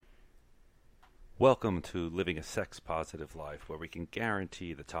Welcome to Living a Sex-Positive Life, where we can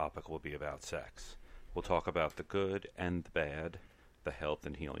guarantee the topic will be about sex. We'll talk about the good and the bad, the health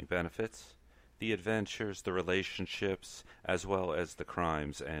and healing benefits, the adventures, the relationships, as well as the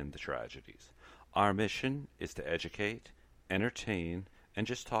crimes and the tragedies. Our mission is to educate, entertain, and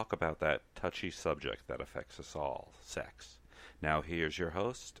just talk about that touchy subject that affects us all, sex. Now here's your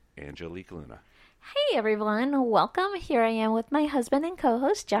host, Angelique Luna. Hey everyone, welcome. Here I am with my husband and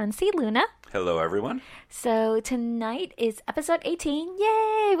co-host, John C. Luna. Hello everyone. So tonight is episode 18.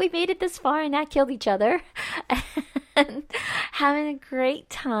 Yay! We made it this far and not killed each other. And having a great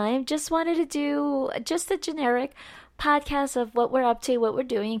time. Just wanted to do just a generic podcast of what we're up to, what we're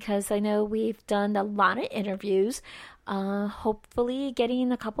doing, because I know we've done a lot of interviews. Hopefully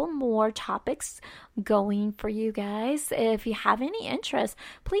getting a couple more topics going for you guys. If you have any interest,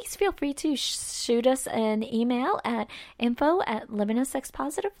 please feel free to shoot us an email at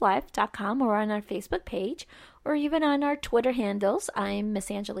info@livingasexpositivelife.com or on our Facebook page or even on our Twitter handles. I'm Miss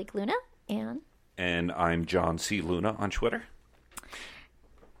Angelique Luna and I'm John C. Luna on Twitter.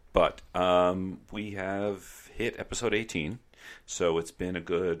 But we have hit episode 18, so it's been a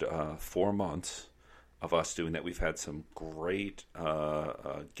good 4 months of us doing that. We've had some great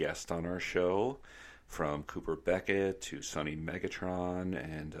guests on our show, from Cooper Beckett to Sonny Megatron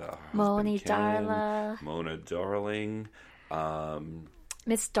and Mona Darling.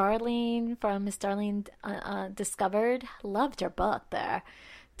 Miss Darling from Miss Darling Discovered. Loved her book there.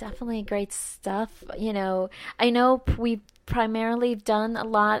 Definitely great stuff. You know, I know we've primarily done a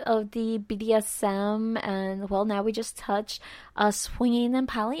lot of the BDSM, and well, now we just touched swinging and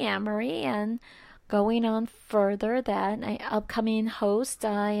polyamory, and going on further, that upcoming host,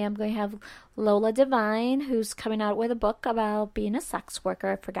 I am going to have Lola Devine, who's coming out with a book about being a sex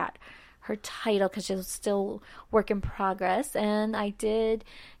worker. I forgot her title because she's still work in progress. And I did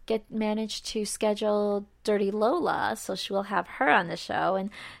manage to schedule Dirty Lola, so she will have her on the show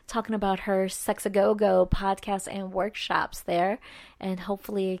and talking about her Sex-A-Go-Go podcast and workshops there, and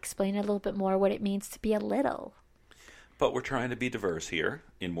hopefully explain a little bit more what it means to be a little. But we're trying to be diverse here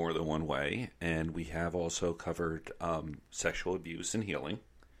in more than one way, and we have also covered sexual abuse and healing,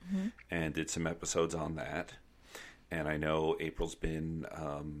 and did some episodes on that. And I know April's been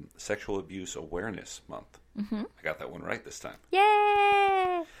Sexual Abuse Awareness Month. I got that one right this time.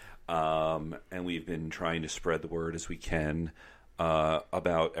 Yay! And we've been trying to spread the word as we can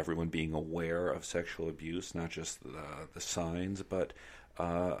about everyone being aware of sexual abuse, not just the signs, but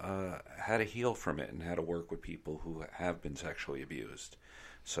how to heal from it and how to work with people who have been sexually abused.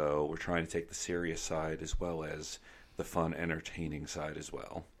 So we're trying to take the serious side as well as the fun, entertaining side as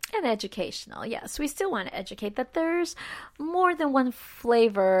well. And educational, yes. We still want to educate that there's more than one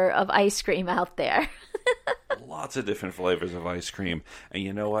flavor of ice cream out there. Lots of different flavors of ice cream. And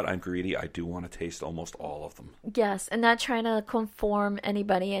you know what? I'm greedy. I do want to taste almost all of them. Yes, and not trying to conform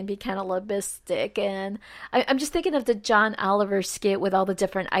anybody and be cannibalistic. And I'm just thinking of the John Oliver skit with all the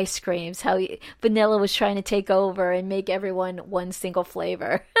different ice creams, how vanilla was trying to take over and make everyone one single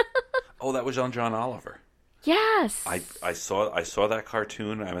flavor. Oh, that was on John Oliver. Yes. I saw that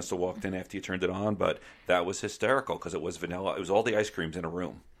cartoon. I must have walked in after you turned it on, but that was hysterical because it was vanilla. It was all the ice creams in a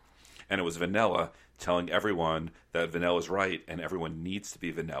room. And it was vanilla telling everyone that vanilla's right and everyone needs to be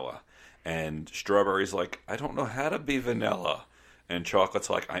vanilla. And strawberry's like, I don't know how to be vanilla. And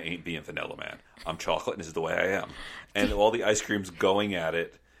chocolate's like, I ain't being vanilla, man. I'm chocolate and this is the way I am. And all the ice creams going at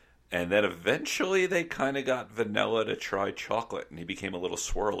it. And then eventually they kind of got vanilla to try chocolate and he became a little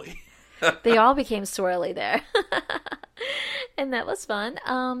swirly. They all became swirly there. And that was fun.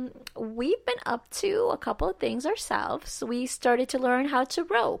 We've been up to a couple of things ourselves. We started to learn how to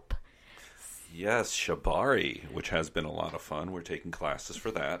rope. Yes, shibari, which has been a lot of fun. We're taking classes for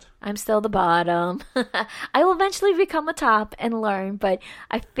that. I'm still the bottom. I will eventually become a top and learn, but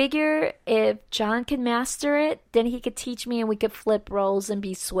I figure if John can master it, then he could teach me and we could flip roles and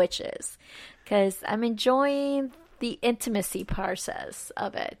be switches. Because I'm enjoying the intimacy process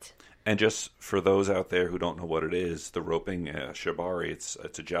of it. And just for those out there who don't know what it is, the roping shibari, it's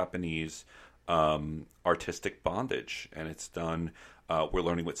a Japanese artistic bondage, and it's done. We're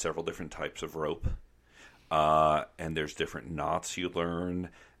learning with several different types of rope, and there's different knots you learn.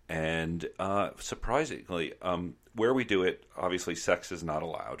 And surprisingly, where we do it, obviously sex is not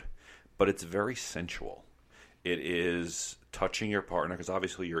allowed, but it's very sensual. It is touching your partner because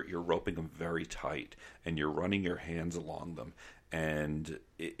obviously you're roping them very tight, and you're running your hands along them. And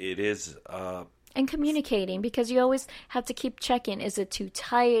it is... and communicating, because you always have to keep checking. Is it too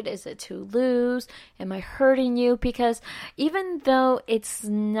tight? Is it too loose? Am I hurting you? Because even though it's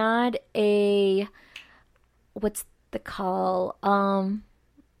not what's the call? I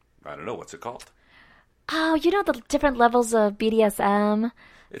don't know. What's it called? Oh, you know the different levels of BDSM?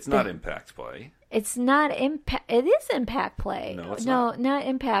 It's not impact play. It's not impact. It is impact play. No, it's not. No, not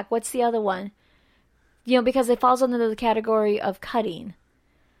impact. What's the other one? You know, because it falls under the category of cutting.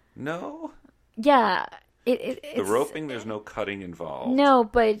 No. Yeah. The roping, there's no cutting involved. No,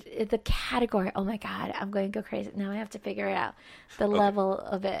 but the category. Oh my God, I'm going to go crazy. Now I have to figure out the level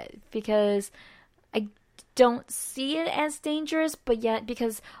of it because I don't see it as dangerous, but yet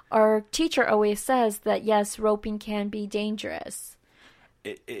because our teacher always says that yes, roping can be dangerous.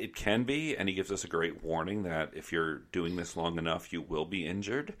 It can be, and he gives us a great warning that if you're doing this long enough, you will be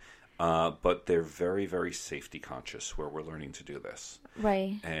injured. But they're very, very safety conscious where we're learning to do this.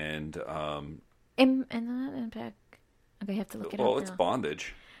 Right. And not impact. Okay, I have to look it up. Well, it's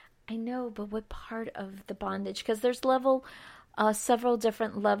bondage. I know, but what part of the bondage? Because there's several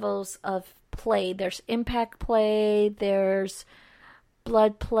different levels of play. There's impact play. There's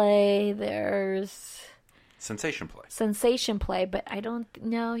blood play. There's sensation play. Sensation play, but I don't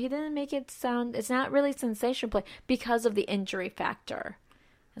know. He didn't make it sound. It's not really sensation play because of the injury factor.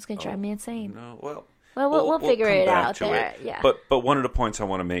 That's going to drive me insane. No, well. Well, we'll figure it out there. It. Yeah. But one of the points I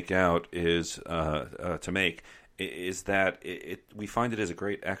want to make out is that we find it as a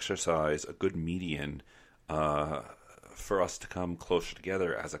great exercise, a good median for us to come closer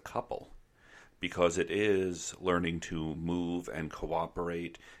together as a couple, because it is learning to move and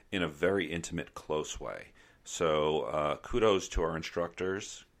cooperate in a very intimate, close way. So kudos to our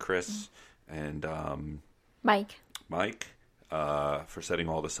instructors, Chris and Mike. For setting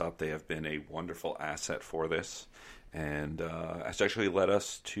all this up. They have been a wonderful asset for this, and it's actually led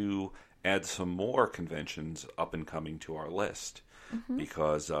us to add some more conventions up and coming to our list,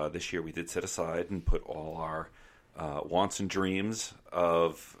 because this year we did set aside and put all our wants and dreams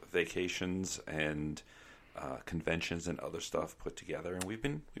of vacations and conventions and other stuff put together, and we've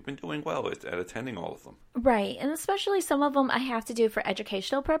been doing well at attending all of them. Right, and especially some of them I have to do for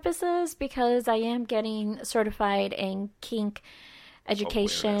educational purposes because I am getting certified in kink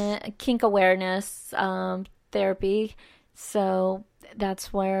education, kink awareness therapy. So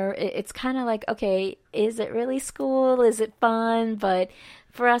that's where it's kind of like, okay, is it really school? Is it fun? But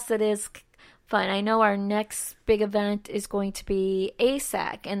for us, it is fun. I know our next big event is going to be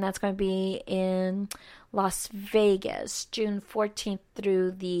ASAC, and that's going to be in Las Vegas, June 14th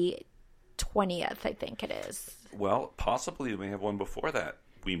through the 20th, I think it is. Well, possibly we may have one before that.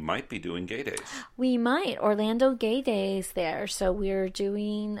 We might be doing Gay Days. We might. Orlando Gay Days there. So we're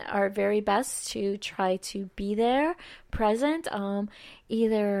doing our very best to try to be there, present,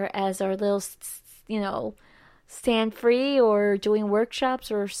 either as our little, stand free or doing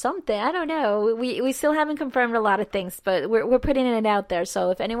workshops or something. I don't know. We still haven't confirmed a lot of things, but we're putting it out there.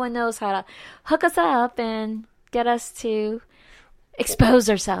 So if anyone knows how to hook us up and get us to expose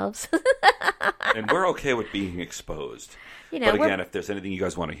ourselves. And we're okay with being exposed. But again, if there's anything you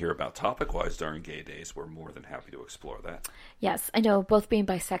guys want to hear about topic-wise during Gay Days, we're more than happy to explore that. Yes, I know, both being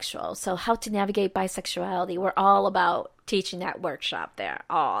bisexual. So how to navigate bisexuality, we're all about teaching that workshop there.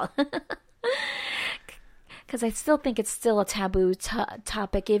 All. Because I still think it's still a taboo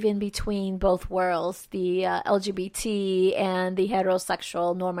topic, even between both worlds, the LGBT and the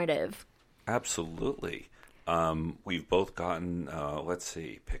heterosexual normative. Absolutely. We've both gotten,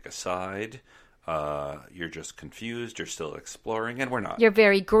 pick a side. You're just confused, you're still exploring, and we're not. You're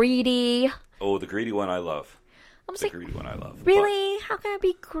very greedy. Oh, the greedy one I love. Greedy one I love. Really? How can I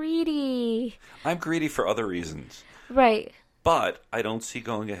be greedy? I'm greedy for other reasons. Right. But I don't see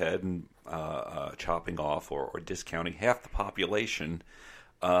going ahead and chopping off or discounting half the population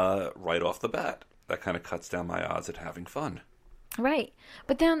right off the bat. That kind of cuts down my odds at having fun. Right.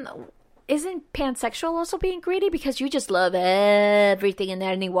 But then, isn't pansexual also being greedy? Because you just love everything and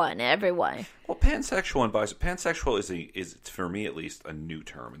everyone. Well, pansexual and pansexual is for me at least a new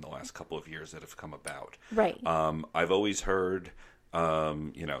term in the last couple of years that have come about. Right. I've always heard,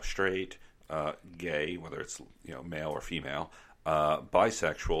 straight, gay, whether it's male or female,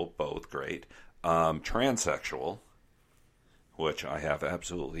 bisexual, both great, transsexual, which I have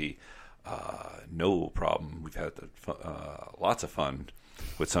absolutely no problem. We've had lots of fun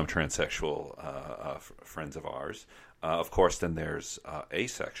with some transsexual friends of ours. Of course, then there's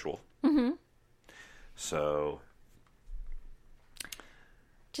asexual. Mm-hmm. So,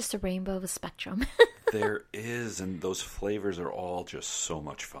 just a rainbow of a spectrum. There is, and those flavors are all just so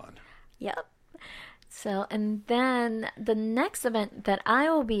much fun. Yep. So, and then the next event that I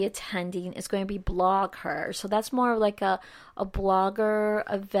will be attending is going to be Blog Her. So that's more like a blogger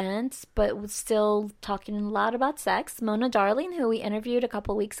event, but still talking a lot about sex. Mona Darling, who we interviewed a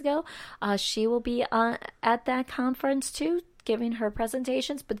couple weeks ago, she will be at that conference too, giving her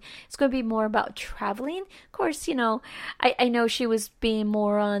presentations, but it's going to be more about traveling. Of course, I know she was being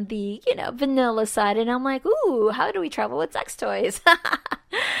more on the, vanilla side, and I'm like, ooh, how do we travel with sex toys?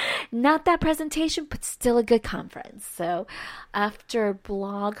 Not that presentation, but still a good conference. So after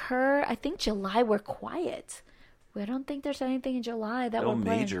Blog Her, I think July we're quiet. I don't think there's anything in July that no we're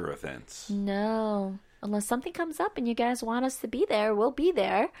playing. major events. No. Unless something comes up and you guys want us to be there, we'll be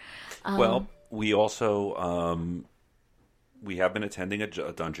there. Well, we also we have been attending a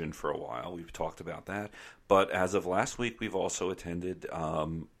dungeon for a while. We've talked about that. But as of last week, we've also attended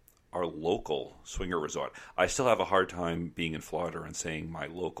our local swinger resort. I still have a hard time being in Florida and saying my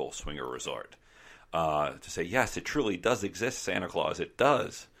local swinger resort. To say, yes, it truly does exist, Santa Claus. It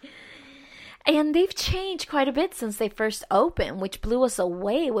does. And they've changed quite a bit since they first opened, which blew us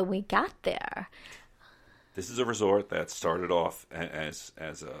away when we got there. This is a resort that started off as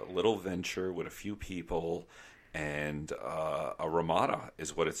a little venture with a few people, and a ramada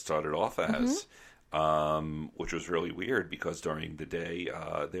is what it started off as, which was really weird because during the day,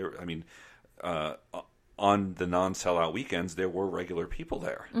 on the non-sellout weekends, there were regular people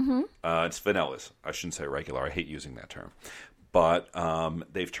there. It's vanillas. I shouldn't say regular. I hate using that term. But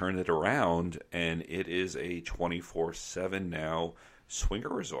they've turned it around, and it is a 24/7 now swinger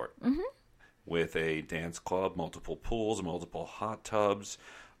resort with a dance club, multiple pools, multiple hot tubs.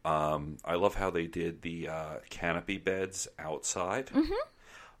 I love how they did the canopy beds outside.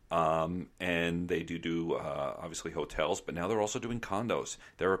 And they do obviously hotels, but now they're also doing condos.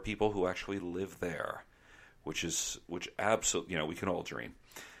 There are people who actually live there, which absolutely, we can all dream.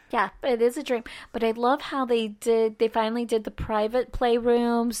 Yeah, it is a dream. But I love how they finally did the private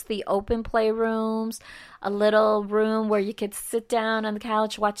playrooms, the open playrooms, a little room where you could sit down on the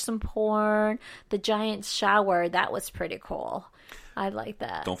couch, watch some porn, the giant shower. That was pretty cool. I like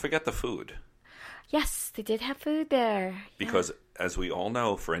that. Don't forget the food. Yes, they did have food there. Because as we all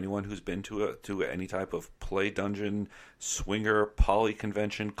know, for anyone who's been to any type of play dungeon, swinger, poly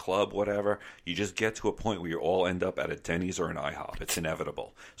convention, club, whatever, you just get to a point where you all end up at a Denny's or an IHOP. It's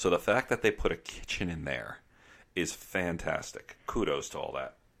inevitable. So the fact that they put a kitchen in there is fantastic. Kudos to all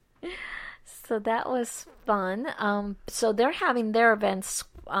that. So that was fun. So they're having their events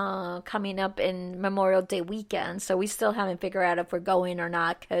coming up in Memorial Day weekend. So we still haven't figured out if we're going or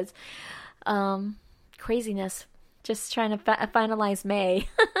not because craziness. Just trying to finalize May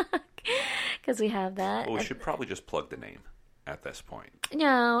because we have that. Well, we should probably just plug the name at this point.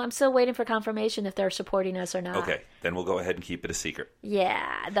 No, I'm still waiting for confirmation if they're supporting us or not. Okay, then we'll go ahead and keep it a secret.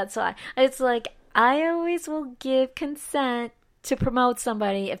 Yeah, that's why. It's like I always will give consent to promote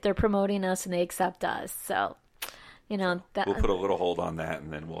somebody if they're promoting us and they accept us. So, that we'll put a little hold on that,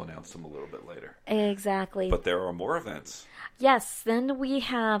 and then we'll announce them a little bit later. Exactly. But there are more events. Yes, then we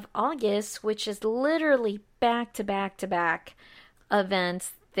have August, which is literally back to back to back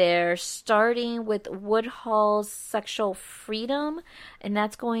events. They're starting with Woodhull's Sexual Freedom, and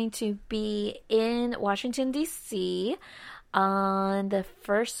that's going to be in Washington, D.C. on the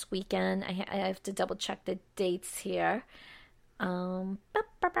first weekend. I have to double check the dates here.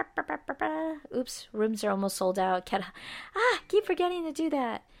 Oops, rooms are almost sold out. Keep forgetting to do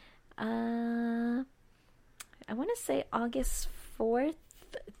that. I want to say August 4th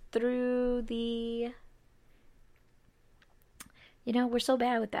through the... we're so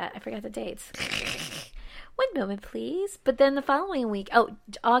bad with that. I forgot the dates. One moment, please. But then the following week,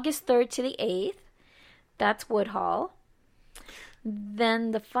 August 3rd to the 8th, that's Woodhull.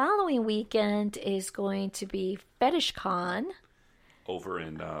 Then the following weekend is going to be Fetish Con. Over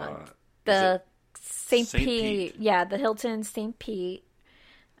in the St. Pete. Yeah, the Hilton St. Pete.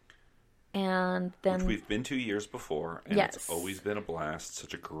 And then... Which we've been 2 years before, and It's always been a blast.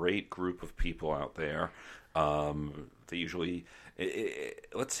 Such a great group of people out there. They usually...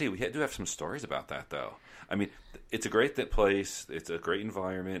 let's see, we do have some stories about that, though. I mean, it's a great place. It's a great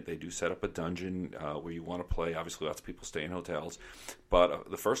environment. They do set up a dungeon where you want to play. Obviously, lots of people stay in hotels. But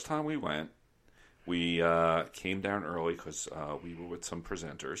the first time we went, we came down early because we were with some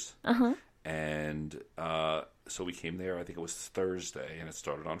presenters. And so we came there, I think it was Thursday, and it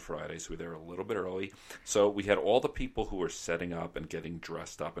started on Friday, so we were there a little bit early. So we had all the people who were setting up and getting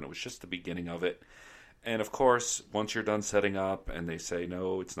dressed up, and it was just the beginning of it. And, of course, once you're done setting up and they say,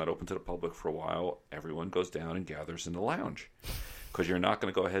 no, it's not open to the public for a while, everyone goes down and gathers in the lounge. Because you're not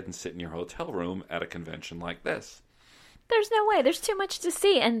going to go ahead and sit in your hotel room at a convention like this. There's no way. There's too much to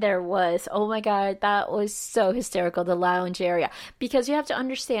see. And there was. Oh, my God. That was so hysterical, the lounge area. Because you have to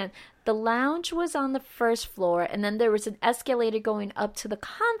understand, the lounge was on the first floor, and then there was an escalator going up to the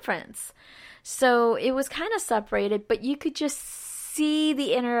conference. So it was kind of separated, but you could just see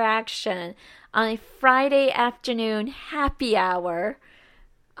the interaction on a Friday afternoon happy hour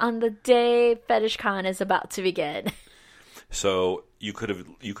on the day FetishCon is about to begin. So you could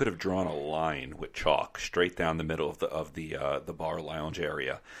have drawn a line with chalk straight down the middle of the bar lounge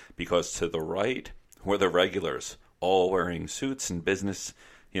area, because to the right were the regulars, all wearing suits and business,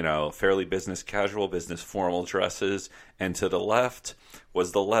 fairly business casual, business formal dresses, and to the left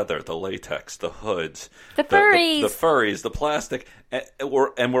was the leather, the latex, the hoods, the furries, the furries, the plastic, and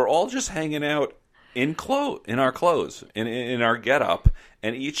we're all just hanging out in our clothes, in our getup,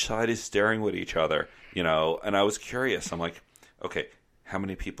 and each side is staring with each other, And I was curious. I'm like, okay, how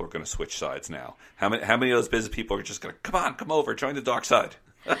many people are going to switch sides now? How many of those business people are just going to come over, join the dark side?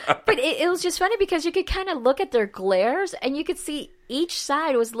 But it was just funny because you could kind of look at their glares, and you could see each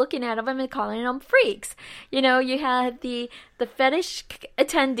side was looking at them and calling them freaks. You had the fetish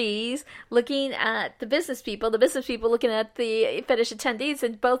attendees looking at the business people looking at the fetish attendees,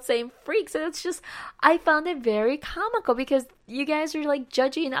 and both saying freaks. And it's just, I found it very comical because you guys are like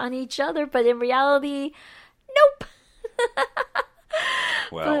judging on each other, but in reality, nope.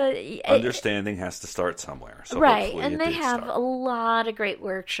 Well, understanding has to start somewhere. So right, and they have a lot of great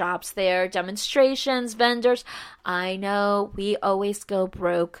workshops there, demonstrations, vendors. I know we always go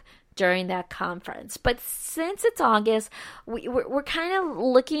broke during that conference, but since it's August, we're kind of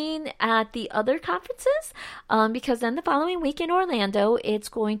looking at the other conferences, because then the following week in Orlando, it's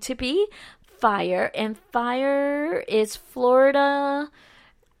going to be FIRE, and FIRE is Florida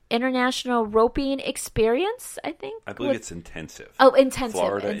International Roping Experience, I think. I believe it's intensive. Oh, intensive.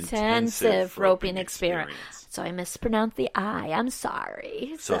 Florida Intensive roping experience. So I mispronounced the I. I'm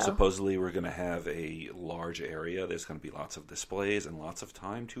sorry. So supposedly we're going to have a large area. There's going to be lots of displays and lots of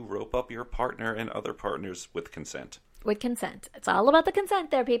time to rope up your partner and other partners with consent. With consent. It's all about the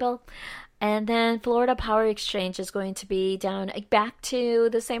consent there, people. And then Florida Power Exchange is going to be down back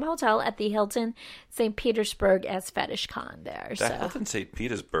to the same hotel at the Hilton St. Petersburg as FetishCon there. That Hilton St.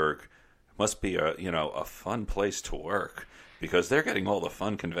 Petersburg must be a fun place to work, because they're getting all the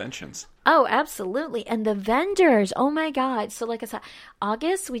fun conventions. Oh, absolutely. And the vendors, oh my God. So like I said,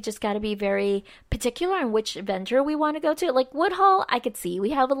 August, we just got to be very particular on which vendor we want to go to. Like Woodhull, I could see.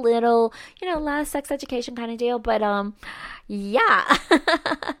 We have a little, last sex education kind of deal. But yeah,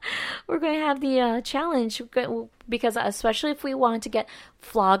 we're going to have the challenge, because especially if we want to get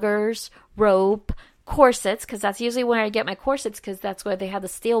floggers, rope, corsets, because that's usually where I get my corsets, because that's where they have the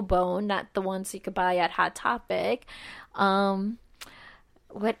steel bone, not the ones you could buy at Hot Topic. I don't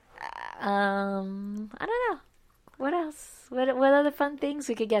know. What else? What other fun things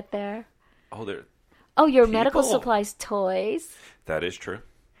we could get there? Your medical supplies, toys. That is true.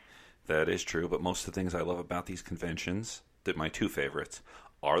 But most of the things I love about these conventions, my two favorites,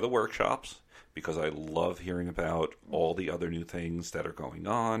 are the workshops, because I love hearing about all the other new things that are going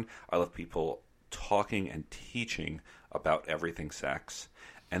on. I love people talking and teaching about everything sex.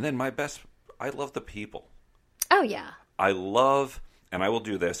 And then I love the people. Oh, yeah. And I will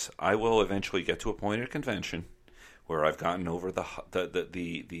do this, I will eventually get to a point at a convention where I've gotten over the hype.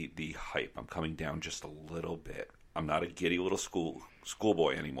 I'm coming down just a little bit. I'm not a giddy little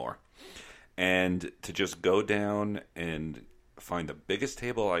schoolboy anymore. And to just go down and find the biggest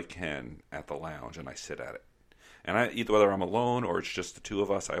table I can at the lounge, and I sit at it. And either whether I'm alone or it's just the two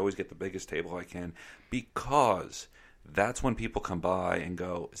of us, I always get the biggest table I can, because that's when people come by and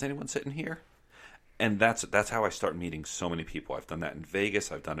go, is anyone sitting here? And that's how I start meeting so many people. I've done that in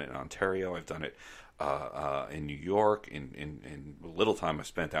Vegas. I've done it in Ontario. I've done it in New York. In little time I've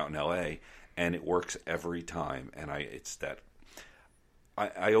spent out in L.A. And it works every time. And I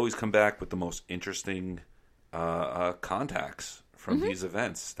always come back with the most interesting contacts from these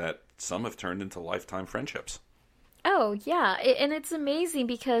events that some have turned into lifetime friendships. Oh, yeah. And it's amazing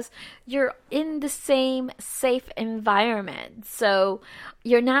because you're in the same safe environment. So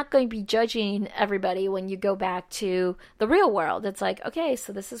you're not going to be judging everybody when you go back to the real world. It's like, okay,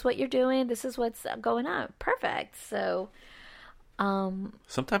 so this is what you're doing. This is what's going on. Perfect. So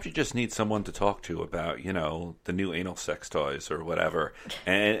sometimes you just need someone to talk to about, the new anal sex toys or whatever,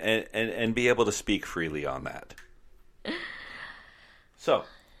 and be able to speak freely on that. So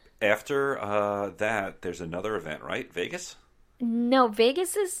after that, there's another event, right? Vegas? No,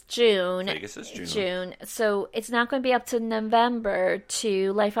 Vegas is June. June. So it's not going to be up to November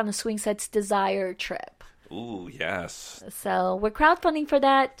to Life on the Swing Set's Desire trip. Ooh, yes. So we're crowdfunding for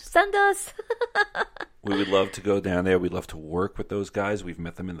that. Send us. We would love to go down there. We'd love to work with those guys. We've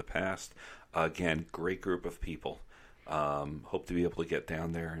met them in the past. Again, great group of people. Hope to be able to get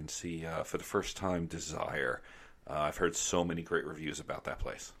down there and see, for the first time, Desire. I've heard so many great reviews about that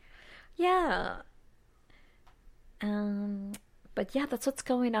place. Yeah. But yeah, that's what's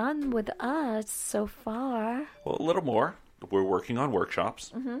going on with us so far. Well, a little more. We're working on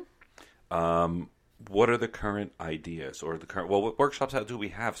workshops. What are the current ideas or what workshops do we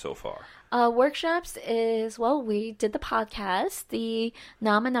have so far? Workshops is, well, we did the podcast, the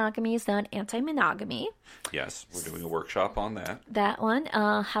non-monogamy is not anti-monogamy. Yes, we're doing a workshop on that. That one,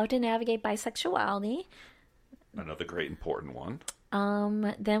 how to navigate bisexuality. Another great important one.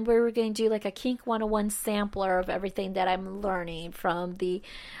 Then we're going to do like a Kink 101 sampler of everything that I'm learning from the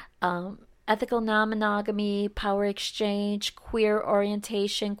ethical non-monogamy, power exchange, queer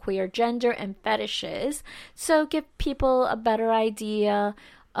orientation, queer gender, and fetishes. So give people a better idea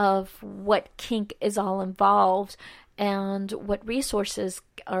of what kink is all involved and what resources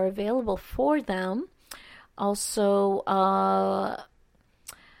are available for them. Also, I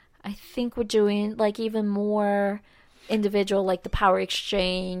think we're doing like even more individual, like the power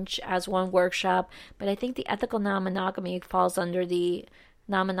exchange as one workshop. But I think the ethical non-monogamy falls under the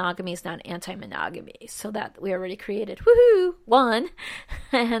non-monogamy is not anti-monogamy, so that we already created one.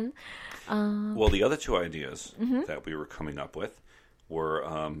 And well, the other two ideas that we were coming up with were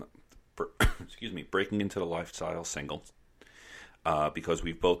breaking into the lifestyle single, because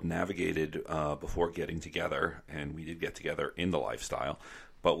we've both navigated before getting together, and we did get together in the lifestyle,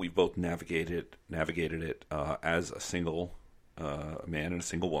 but we both navigated it as a single man and a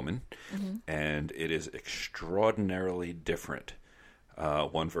single woman, and it is extraordinarily different.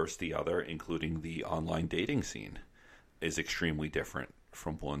 One versus the other, including the online dating scene, is extremely different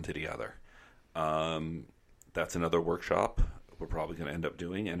from one to the other. That's another workshop we're probably going to end up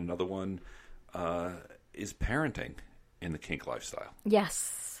doing. And another one is parenting in the kink lifestyle.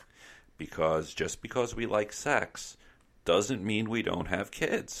 Yes. Because just because we like sex doesn't mean we don't have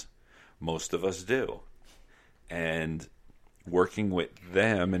kids. Most of us do. And working with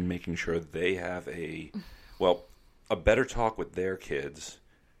them and making sure they have a better talk with their kids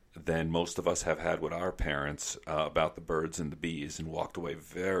than most of us have had with our parents about the birds and the bees, and walked away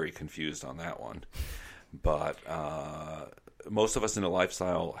very confused on that one. But most of us in the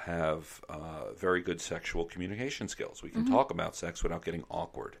lifestyle have very good sexual communication skills. We can talk about sex without getting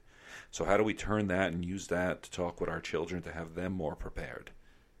awkward. So how do we turn that and use that to talk with our children to have them more prepared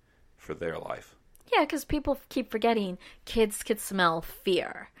for their life? Yeah, because people keep forgetting kids can smell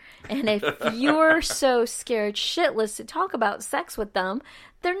fear. And if you're so scared shitless to talk about sex with them,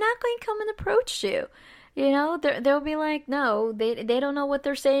 they're not going to come and approach you. You know, they'll be like, no, they don't know what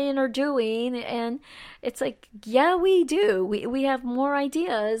they're saying or doing. And it's like, yeah, we do. We have more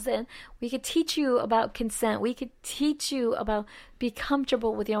ideas, and we could teach you about consent. We could teach you about be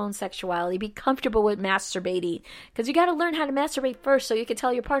comfortable with your own sexuality, be comfortable with masturbating. Because you got to learn how to masturbate first so you can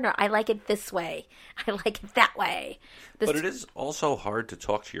tell your partner, I like it this way. I like it that way. But it is also hard to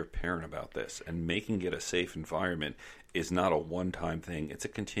talk to your parent about this, and making it a safe environment is not a one-time thing. It's a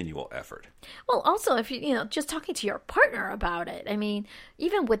continual effort. Well, also, if you just talking to your partner about it. I mean,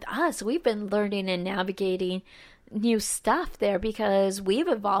 even with us, we've been learning and navigating new stuff there because we've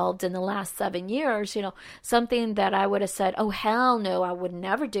evolved in the last 7 years. Something that I would have said, oh, hell no, I would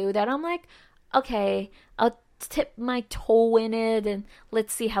never do that. I'm like, okay, I'll tip my toe in it and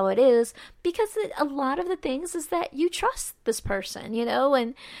let's see how it is, because a lot of the things is that you trust this person,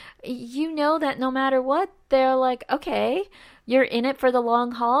 and that no matter what, they're like, okay, you're in it for the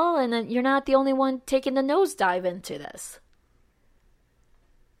long haul, and then you're not the only one taking the nosedive into this.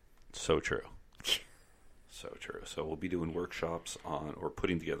 So true. So true. So we'll be doing workshops or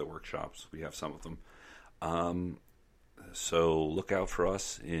putting together workshops. We have some of them. So look out for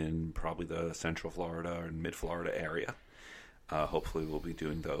us in probably the Central Florida and Mid-Florida area. Hopefully we'll be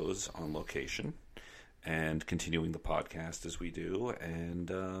doing those on location and continuing the podcast as we do.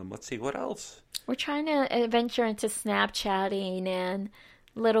 And let's see, what else? We're trying to venture into Snapchatting and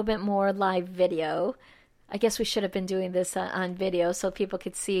a little bit more live video. I guess we should have been doing this on video so people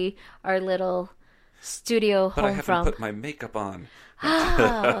could see our little studio home. But I haven't put my makeup on.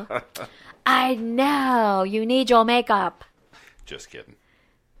 Oh, I know. You need your makeup. Just kidding.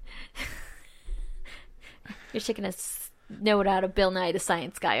 You're taking a note out of Bill Nye the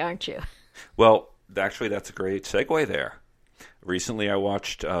Science Guy, aren't you? Well, actually, that's a great segue there. Recently, we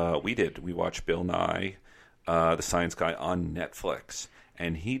watched Bill Nye, the Science Guy, on Netflix,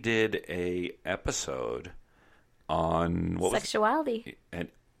 and he did a episode on sexuality. And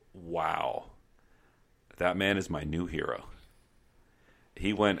wow, that man is my new hero.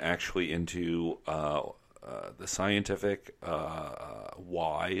 He went actually into the scientific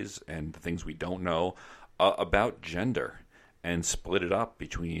whys and the things we don't know about gender, and split it up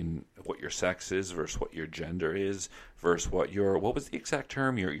between what your sex is versus what your gender is versus what was the exact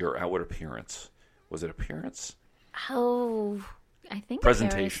term? Your outward appearance. Was it appearance? Oh, I think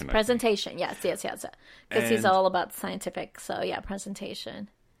Presentation. Presentation. Yes. Because he's all about scientific. So yeah, presentation.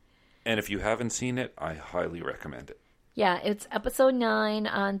 And if you haven't seen it, I highly recommend it. Yeah, it's episode 9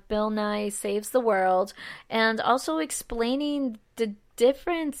 on Bill Nye Saves the World, and also explaining the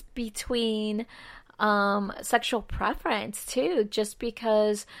difference between sexual preference too. Just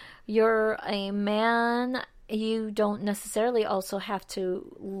because you're a man, you don't necessarily also have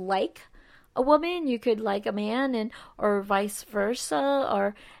to like a woman. You could like a man, and or vice versa,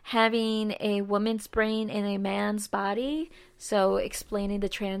 or having a woman's brain in a man's body. So explaining the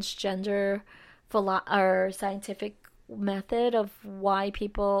transgender or scientific method of why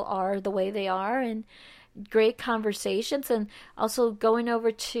people are the way they are, and great conversations. And also going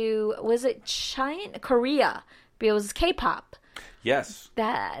over to, was it Korea? It was K-pop. Yes.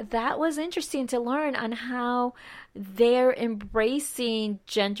 That was interesting to learn on how they're embracing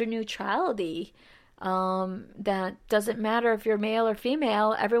gender neutrality. That doesn't matter if you're male or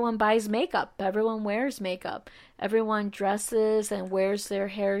female. Everyone buys makeup. Everyone wears makeup. Everyone dresses and wears their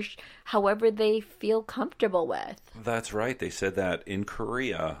hair however they feel comfortable with. That's right. They said that in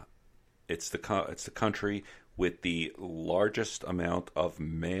Korea, it's the country with the largest amount of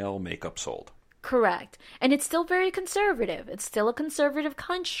male makeup sold. Correct. And it's still very conservative. It's still a conservative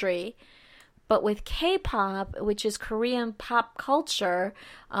country. But with K-pop, which is Korean pop culture,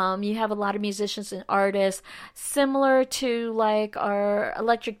 you have a lot of musicians and artists similar to like our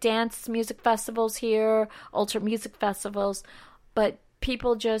electric dance music festivals here, ultra music festivals. But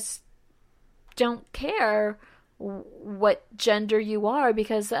people just don't care what gender you are,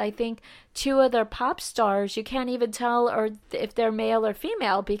 because I think 2 other pop stars, you can't even tell or if they're male or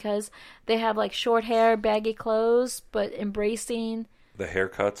female, because they have like short hair, baggy clothes, but embracing. The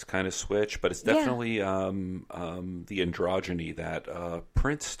haircuts kind of switch, but it's definitely the androgyny that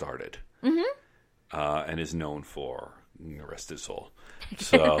Prince started and is known for. Rest his soul.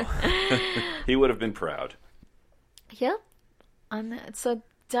 So he would have been proud. Yep. So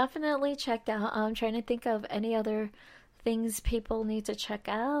definitely checked out. I'm trying to think of any other things people need to check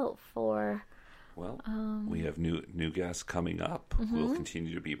out for. Well, we have new guests coming up. We'll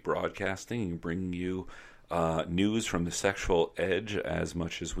continue to be broadcasting and bringing you news from the sexual edge as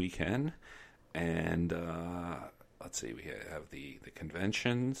much as we can. And let's see, we have the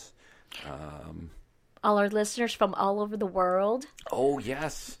conventions. All our listeners from all over the world. Oh,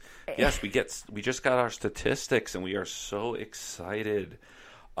 yes. Yes, we just got our statistics, and we are so excited.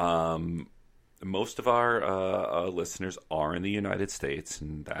 Most of our listeners are in the United States,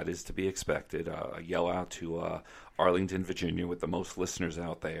 and that is to be expected. A yell out to Arlington, Virginia, with the most listeners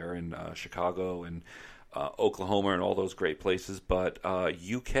out there, and Chicago and Oklahoma and all those great places. But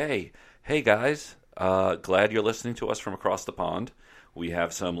UK, hey guys, glad you're listening to us from across the pond. We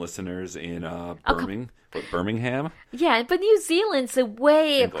have some listeners in Birmingham. Yeah, but New Zealand's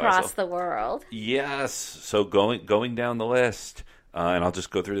way across the world. Yes, so going down the list. And I'll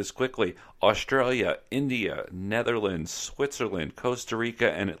just go through this quickly. Australia, India, Netherlands, Switzerland, Costa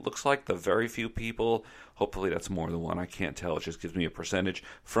Rica, and it looks like the very few people, hopefully that's more than one, I can't tell, it just gives me a percentage,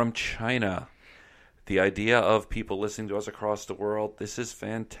 from China. The idea of people listening to us across the world, this is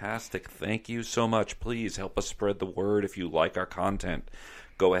fantastic. Thank you so much. Please help us spread the word if you like our content.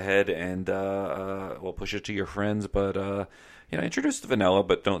 Go ahead and we'll push it to your friends, but introduce the vanilla,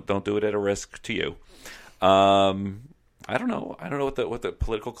 but don't do it at a risk to you. I don't know what the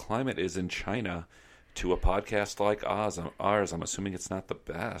political climate is in China to a podcast like ours. I'm assuming it's not the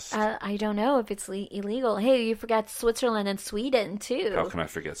best. I don't know if it's illegal. Hey, you forgot Switzerland and Sweden too. How can I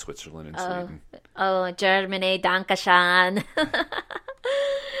forget Switzerland and Sweden? Oh, Germany, Dankeschön.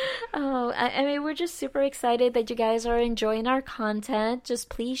 I mean, we're just super excited that you guys are enjoying our content. Just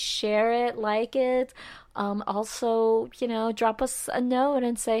please share it, like it. Also, drop us a note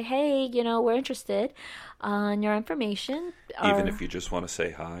and say, hey, we're interested on your information. Even if you just want to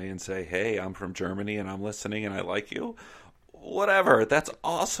say hi and say, hey, I'm from Germany and I'm listening and I like you. Whatever. That's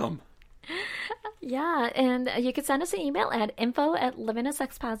awesome. Yeah, and you can send us an email at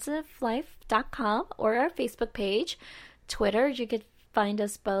info@livingasexpositivelife.com or our Facebook page. Twitter, you could find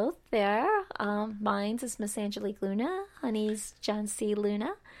us both there. Mine's is Miss Angelique Luna. Honey's John C.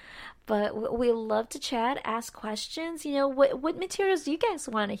 Luna. But we love to chat, ask questions. What materials do you guys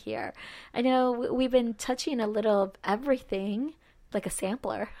want to hear? I know we've been touching a little of everything, like a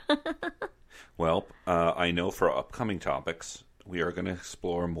sampler. Well, I know for upcoming topics, we are going to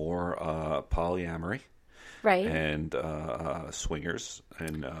explore more polyamory. Right. And swingers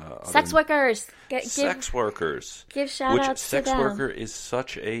and sex workers. Sex workers. Give shout outs to them. Sex worker is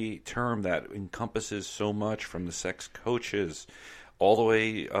such a term that encompasses so much, from the sex coaches all the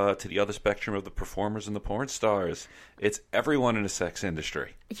way to the other spectrum of the performers and the porn stars. It's everyone in the sex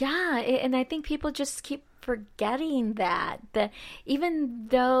industry. Yeah, and I think people just keep forgetting that even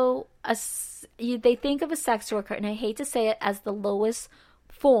though they think of a sex worker, and I hate to say it, as the lowest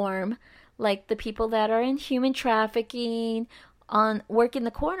form, like the people that are in human trafficking, on working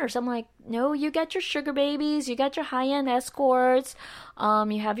the corners. I'm like, no, you got your sugar babies, you got your high-end escorts,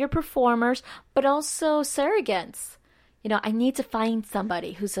 you have your performers, but also surrogates. I need to find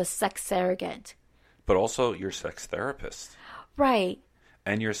somebody who's a sex surrogate. But also your sex therapist. Right.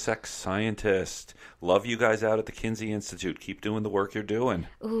 And your sex scientist. Love you guys out at the Kinsey Institute. Keep doing the work you're doing.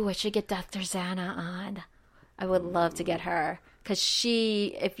 Ooh, I should get Dr. Zana on. I would love to get her. Because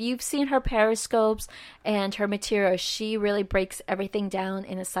if you've seen her periscopes and her material, she really breaks everything down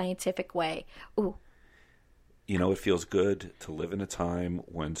in a scientific way. Ooh. It feels good to live in a time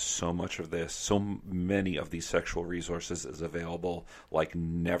when so many of these sexual resources is available like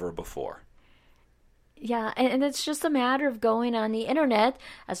never before. Yeah, and it's just a matter of going on the internet,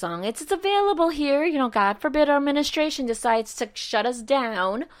 as long as it's available here. God forbid our administration decides to shut us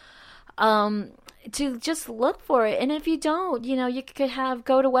down, to just look for it. And if you don't, you could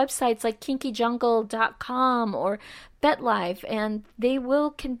go to websites like kinkyjungle.com or BetLife, and they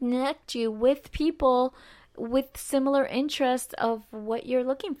will connect you with people with similar interest of what you're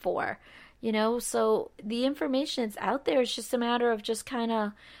looking for. So the information is out there. It's just a matter of just kind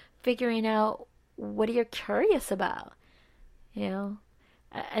of figuring out what you're curious about,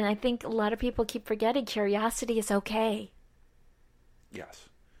 And I think a lot of people keep forgetting curiosity is okay. Yes.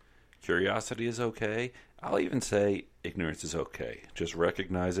 Curiosity is okay. I'll even say ignorance is okay. Just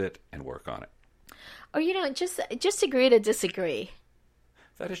recognize it and work on it. Or, just agree to disagree.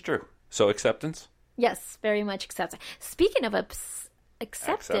 That is true. So acceptance? Yes, very much acceptance. Speaking of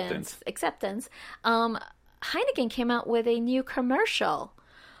acceptance, Heineken came out with a new commercial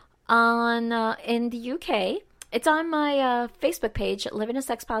in the UK. It's on my Facebook page, Living a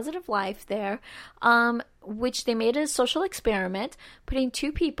Sex Positive Life there, which they made a social experiment, putting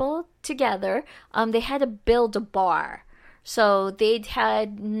two people together. They had to build a bar. So they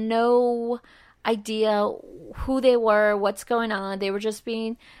had no idea who they were, what's going on. They were just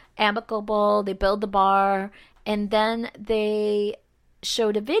being amicable. They built the bar, and then they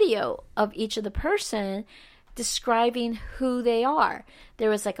showed a video of each of the person describing who they are. There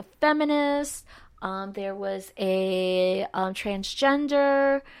was like a feminist, there was a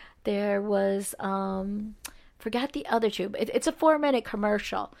transgender, there was forgot the other two. It's a 4-minute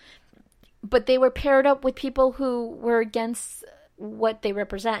commercial, but they were paired up with people who were against what they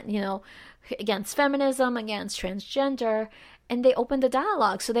represent, against feminism, against transgender, and they opened a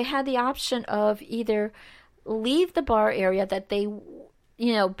dialogue. So they had the option of either leave the bar area that they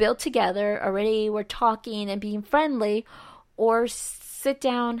built together, already were talking and being friendly, or sit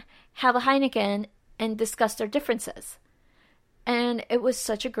down, have a Heineken, and discuss their differences. And it was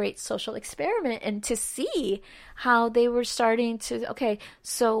such a great social experiment, and to see how they were starting to, okay,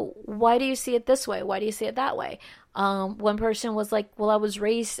 so why do you see it this way? Why do you see it that way? One person was like, well, I was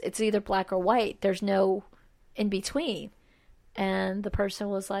raised, it's either black or white. There's no in between. And the person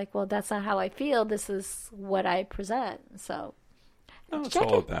was like, well, that's not how I feel. This is what I present. So no, it's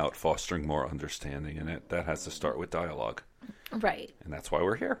all about fostering more understanding, and that has to start with dialogue. Right. And that's why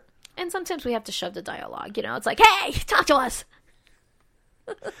we're here. And sometimes we have to shove the dialogue. It's like, hey, talk to us.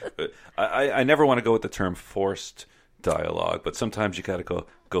 I never want to go with the term forced dialogue, but sometimes you got to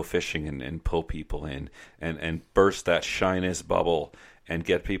go fishing and pull people in and burst that shyness bubble and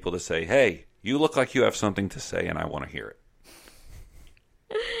get people to say, hey, you look like you have something to say, and I want to hear it.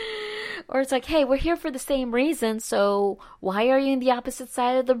 Or it's like, hey, we're here for the same reason, so why are you in the opposite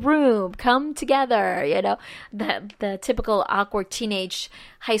side of the room? Come together, the typical awkward teenage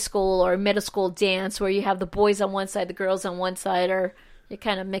high school or middle school dance where you have the boys on one side, the girls on one side, or you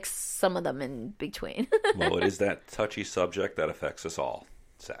kind of mix some of them in between. Well, it is that touchy subject that affects us all,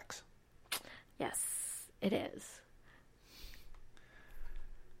 sex. Yes, it is.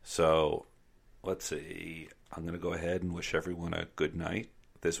 So, let's see. I'm going to go ahead and wish everyone a good night.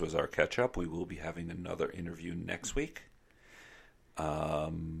 This was our catch-up. We will be having another interview next week.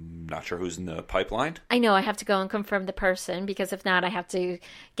 Not sure who's in the pipeline. I know I have to go and confirm the person, because if not, I have to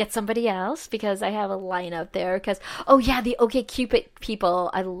get somebody else, because I have a lineup there. Because, oh yeah, the OkCupid people.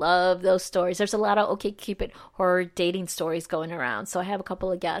 I love those stories. There's a lot of OkCupid horror dating stories going around. So I have a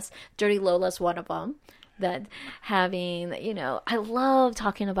couple of guests. Dirty Lola's one of them. That having, I love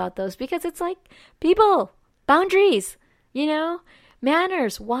talking about those, because it's like, people, boundaries,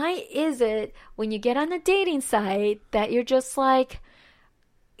 manners. Why is it when you get on a dating site that you're just like,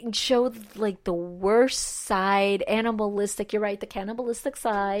 show like the worst side, animalistic. You're right, the cannibalistic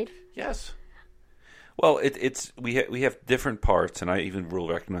side. Yes. Well, we have different parts, and I even will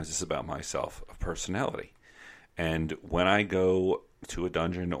recognize this about myself, of personality. And when I go to a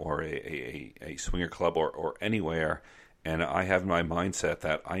dungeon or a swinger club or anywhere, and I have my mindset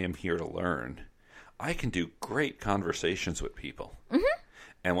that I am here to learn, I can do great conversations with people. Mm-hmm.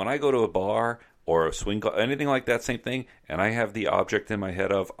 And when I go to a bar or a swing club, anything like that, same thing, and I have the object in my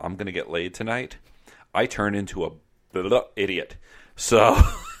head of, I'm going to get laid tonight, I turn into a idiot. So...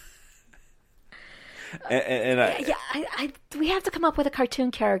 we have to come up with a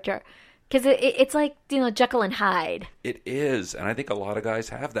cartoon character because it's like, Jekyll and Hyde. It is, and I think a lot of guys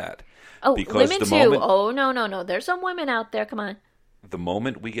have that. Oh, women too. Oh, no. There's some women out there. Come on. The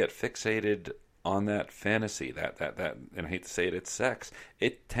moment we get fixated on that fantasy, that, and I hate to say it, it's sex,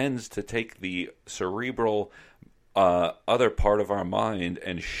 it tends to take the cerebral other part of our mind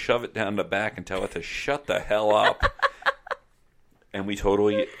and shove it down the back and tell it to shut the hell up. And we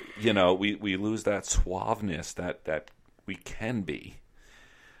totally, we lose that suaveness that we can be.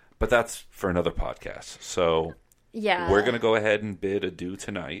 But that's for another podcast. So yeah, we're going to go ahead and bid adieu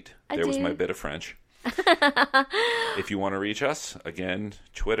tonight. There was my bit of French. If you want to reach us, again,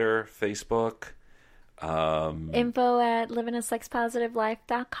 Twitter, Facebook.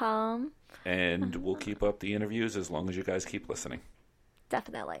 info@livingasexpositivelife.com. And we'll keep up the interviews as long as you guys keep listening.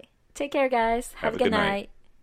 Definitely. Take care, guys. Have a good night.